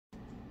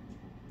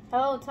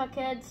Hello,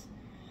 Tuckheads.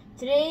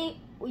 Today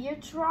we are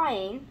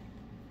trying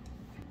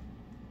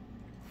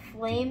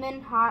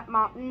Flamin' Hot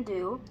Mountain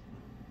Dew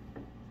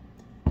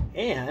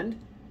and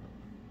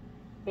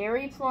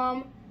Berry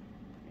Plum.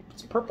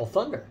 It's Purple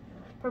Thunder.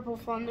 Purple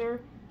Thunder.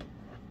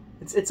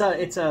 It's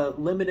a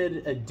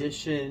limited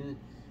edition.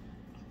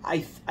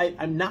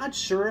 I'm not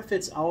sure if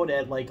it's out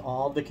at like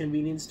all the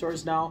convenience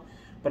stores now,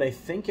 but I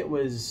think it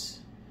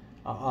was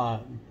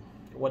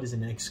what is it,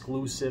 an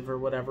exclusive or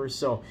whatever.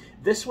 So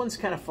this one's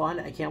kind of fun.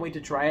 I can't wait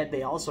to try it.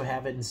 They also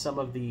have it in some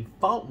of the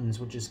fountains,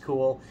 which is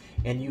cool.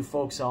 And you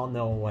folks all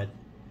know what,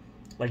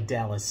 like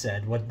Dallas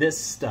said, what this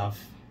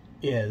stuff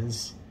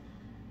is.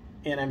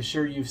 And I'm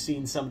sure you've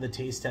seen some of the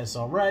taste tests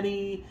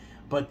already,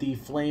 but the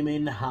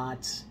Flamin'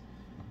 Hot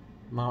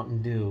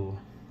Mountain Dew.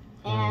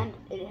 And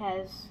it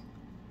has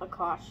a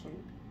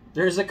caution.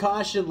 There's a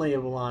caution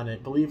label on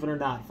it, believe it or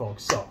not,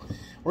 folks. So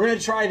we're going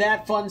to try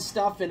that fun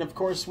stuff. And, of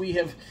course, we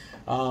have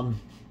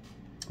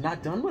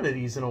not done one of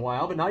these in a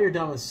while, but now you're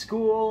done with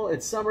school.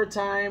 It's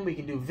summertime. We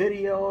can do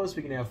videos.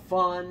 We can have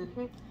fun.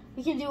 Mm-hmm.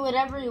 We can do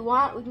whatever you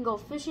want. We can go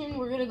fishing.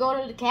 We're going to go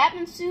to the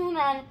cabin soon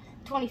on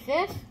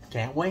 25th.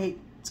 Can't wait.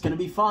 It's going to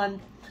be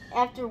fun.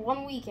 After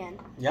one weekend.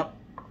 Yep.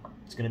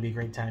 It's going to be a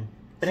great time.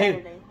 But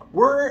Saturday. Hey,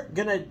 we're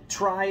going to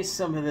try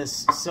some of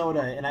this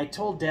soda. And I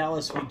told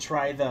Dallas we'd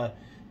try the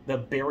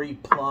Berry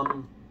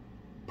Plum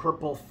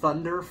Purple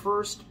Thunder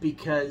first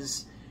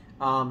because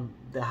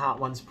the hot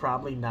one's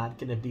probably not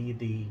going to be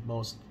the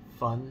most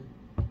fun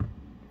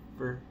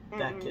for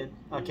that kid.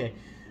 Okay.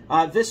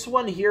 This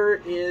one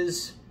here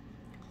is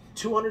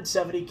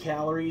 270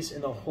 calories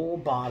in the whole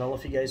bottle.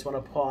 If you guys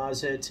want to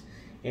pause it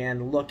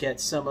and look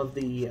at some of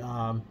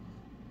the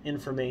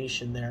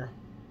information there.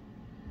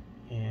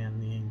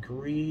 And the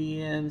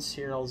ingredients,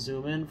 here I'll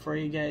zoom in for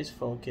you guys.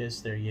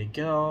 Focus, there you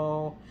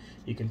go.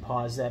 You can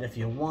pause that if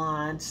you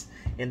want.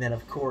 And then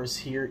of course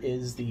here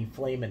is the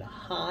Flamin'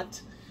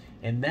 Hot.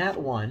 And that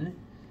one,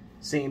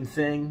 same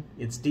thing,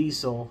 it's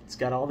diesel. It's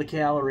got all the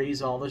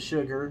calories, all the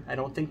sugar. I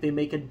don't think they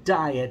make a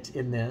diet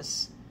in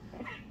this.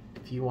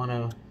 If you want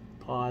to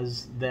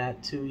pause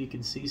that too, you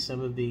can see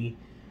some of the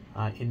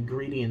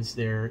ingredients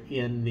there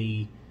in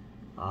the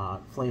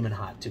Flamin'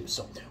 Hot too.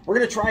 So we're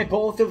going to try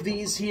both of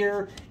these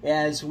here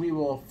as we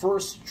will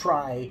first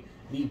try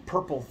the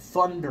Purple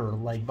Thunder,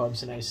 like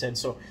Bubs and I said.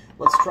 So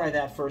let's try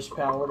that first,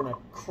 pal. We're going to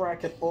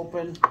crack it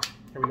open.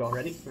 Here we go.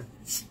 Ready?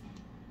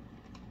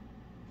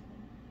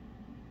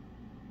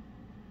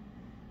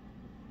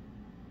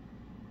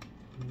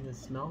 You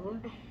smell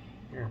it?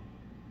 Here.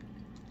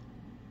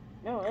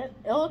 No, it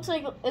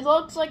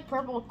looks like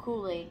purple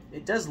Kool-Aid.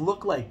 It does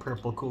look like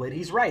purple Kool-Aid.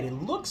 He's right. It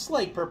looks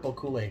like purple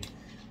Kool-Aid.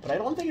 But I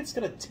don't think it's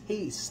going to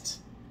taste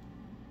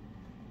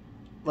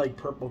like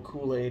purple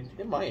Kool-Aid.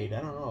 It might.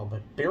 I don't know.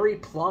 But berry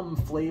plum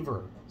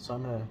flavor. So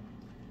I'm going to...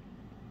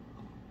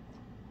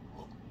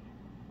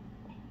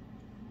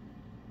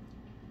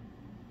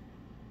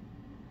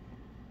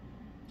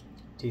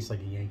 Tastes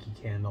like a Yankee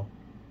Candle.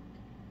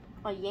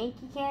 A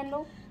Yankee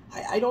Candle?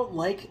 I don't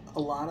like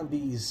a lot of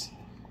these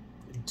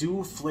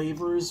dew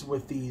flavors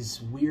with these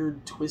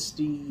weird,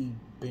 twisty,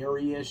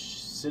 berry-ish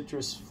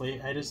citrus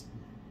flavor. I just...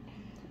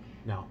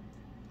 No.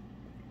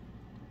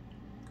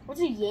 What's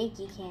a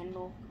Yankee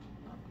Candle?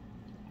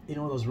 You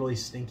know those really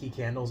stinky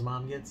candles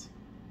Mom gets?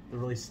 They're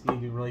really, you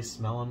can really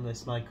smell them. They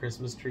smell like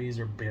Christmas trees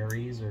or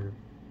berries or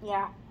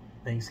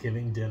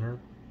Thanksgiving dinner.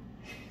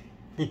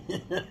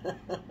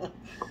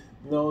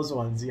 Those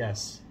ones,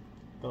 yes.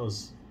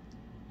 Those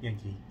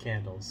Yankee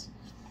Candles.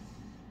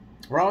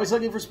 We're always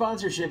looking for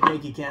sponsorship,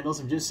 Yankee Candles.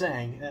 I'm just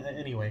saying.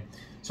 Anyway,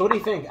 so what do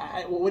you think?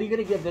 What are you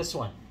going to give this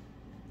one?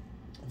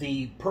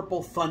 The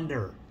Purple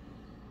Thunder.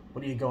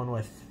 What are you going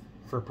with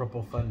for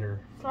Purple Thunder?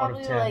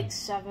 Probably out of 10? Like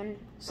 7.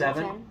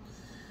 7?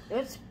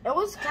 It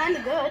was kind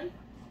of good.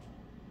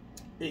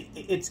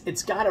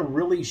 It's got a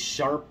really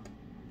sharp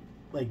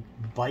like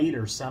bite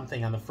or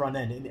something on the front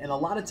end, and a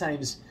lot of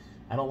times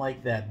I don't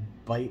like that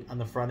bite on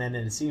the front end,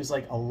 and it seems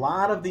like a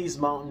lot of these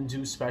Mountain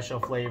Dew special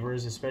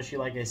flavors, especially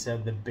like I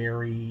said, the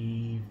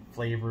berry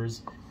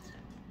flavors,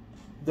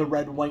 the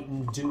red, white,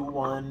 and dew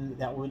one,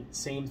 that one,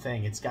 same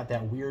thing. It's got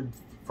that weird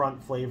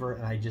front flavor,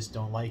 and I just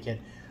don't like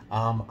it.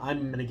 I'm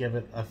gonna give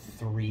it a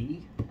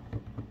 3.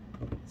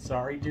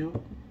 Sorry,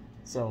 Dew.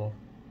 So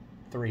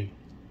 3.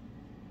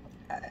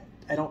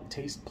 I don't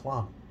taste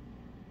plum.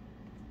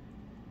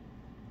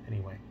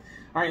 Anyway,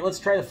 all right, let's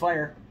try the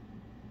fire.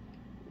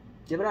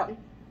 Give it up.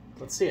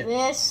 Let's see it.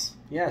 This.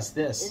 Yes,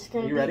 this. It's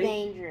going to be ready?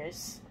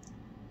 dangerous.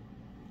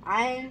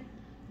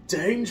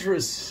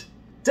 Dangerous.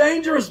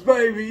 Dangerous,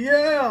 baby.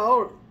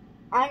 Yeah.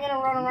 I'm going to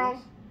run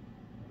around.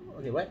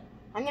 Okay, what?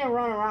 I'm going to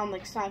run around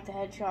like Sonic the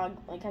Hedgehog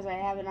because I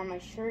have it on my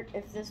shirt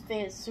if this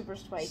thing is super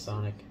spicy.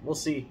 Sonic. We'll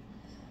see.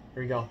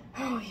 Here we go.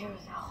 Oh, here we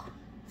go.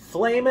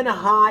 Flamin'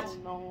 Hot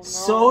no,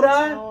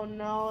 soda.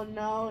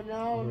 No.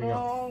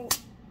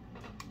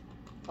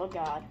 Oh,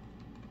 God.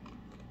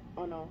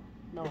 Oh, no.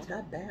 No. It's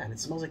not bad. It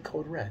smells like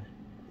Code Red.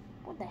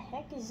 What the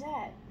heck is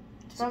that?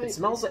 It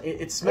smells like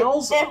it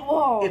smells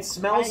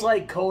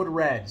like Code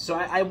Red. So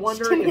I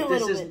wonder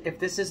if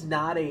this is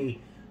not a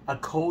a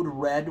code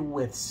red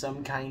with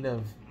some kind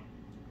of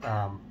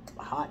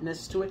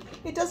hotness to it.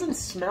 It doesn't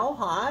smell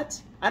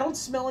hot. I don't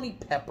smell any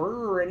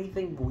pepper or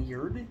anything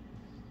weird.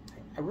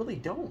 I really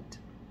don't.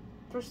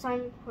 First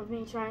time of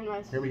me trying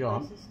my Here we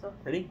go. spicy stuff.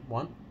 Ready?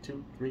 1,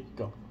 2, 3,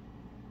 go.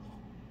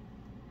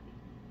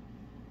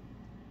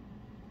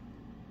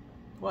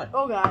 What?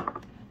 Oh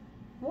god.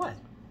 What?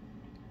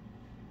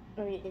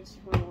 I mean, it's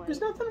really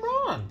There's nothing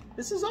wrong.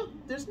 This is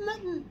there's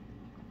nothing.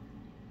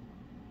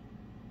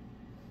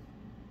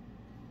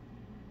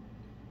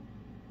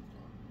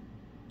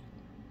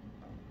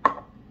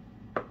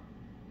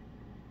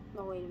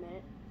 No, wait a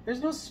minute.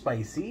 There's no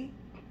spicy.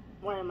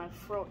 Why in my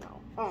throat now?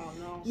 Oh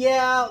no.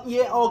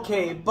 Yeah,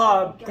 okay,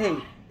 Bob. God. Hey,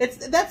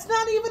 that's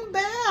not even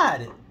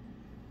bad.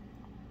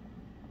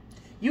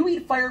 You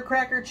eat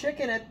firecracker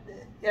chicken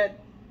at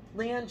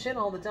Leon Chin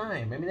all the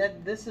time. I mean,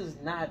 this is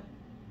not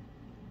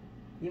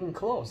even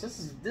close.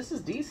 This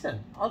is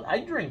decent.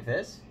 I'd drink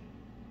this.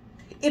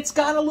 It's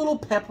got a little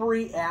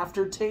peppery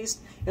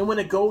aftertaste, and when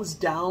it goes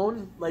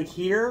down, like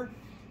here,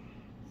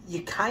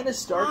 you kind of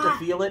start to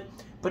feel it,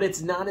 but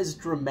it's not as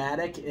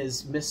dramatic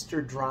as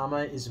Mr. Drama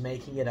is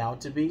making it out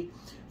to be.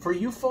 For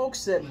you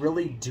folks that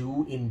really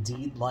do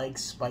indeed like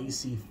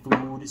spicy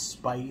food,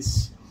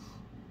 spice,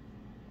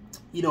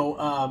 you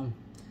know,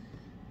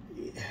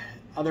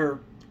 other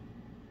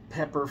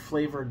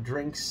pepper-flavored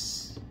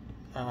drinks,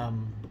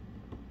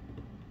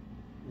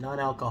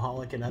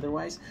 non-alcoholic and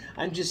otherwise,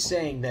 I'm just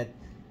saying that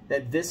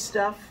this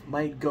stuff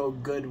might go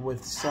good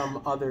with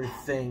some other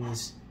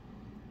things.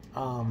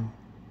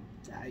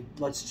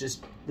 Let's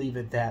just leave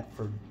it that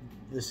for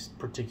this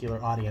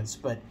particular audience,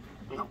 but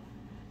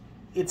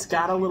it's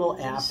got a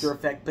little after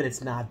effect, but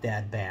it's not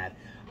that bad.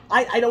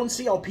 I don't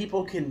see how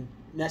people can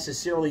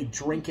necessarily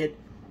drink it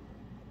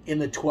in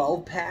the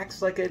 12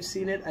 packs like I've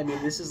seen it. I mean,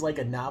 this is like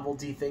a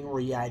novelty thing where,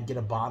 yeah, I'd get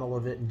a bottle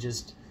of it and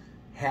just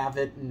have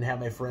it and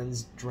have my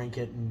friends drink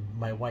it and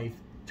my wife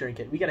drink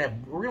it. We're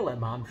gonna let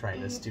Mom try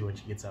this too when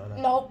she gets out of that.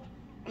 Nope.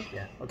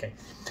 Yeah, okay.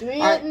 We're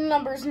getting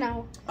numbers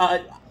now.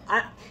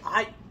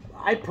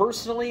 I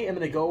personally am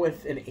gonna go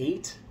with an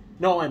 8.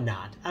 No, I'm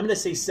not. I'm gonna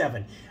say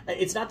 7.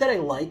 It's not that I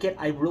like it.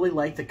 I really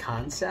like the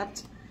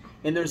concept,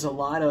 and there's a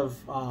lot of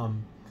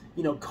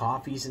you know,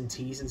 coffees and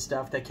teas and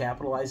stuff that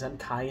capitalize on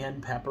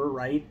cayenne pepper,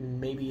 right? And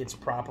maybe its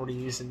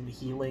properties and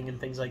healing and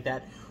things like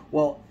that.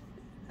 Well,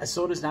 a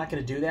soda's not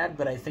going to do that,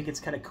 but I think it's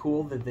kind of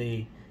cool that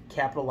they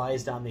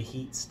capitalized on the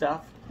heat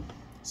stuff.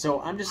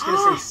 So I'm just going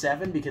to say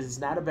 7 because it's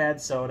not a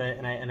bad soda,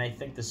 and I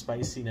think the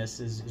spiciness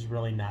is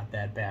really not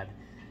that bad.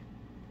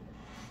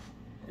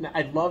 And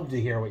I'd love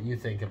to hear what you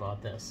think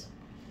about this.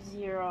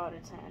 0 out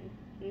of 10.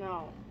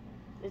 No.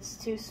 It's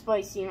too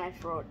spicy in my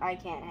throat. I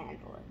can't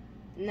handle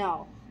it.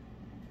 No.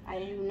 I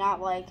do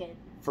not like it.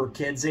 For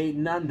kids 8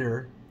 and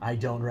under, I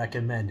don't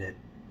recommend it.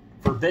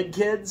 For big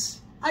kids,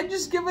 I'd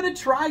just give it a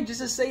try,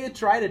 just to say you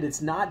tried it. It's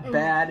not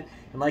bad.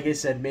 And like I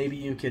said, maybe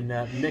you can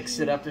mix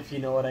it up if you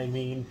know what I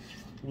mean.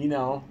 You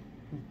know.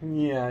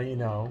 Yeah, you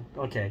know.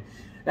 Okay.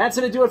 That's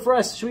going to do it for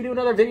us. Should we do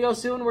another video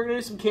soon? We're going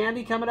to do some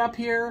candy coming up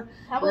here.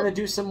 We're going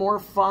to do some more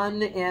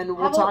fun, and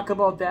we'll talk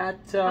about that.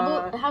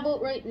 How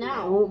about right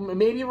now? Well,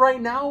 maybe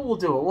right now we'll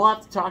do it. We'll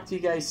have to talk to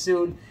you guys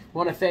soon. I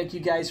want to thank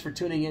you guys for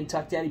tuning in,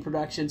 Tuck Daddy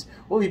Productions.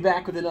 We'll be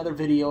back with another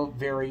video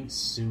very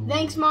soon.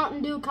 Thanks,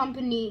 Mountain Dew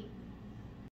Company.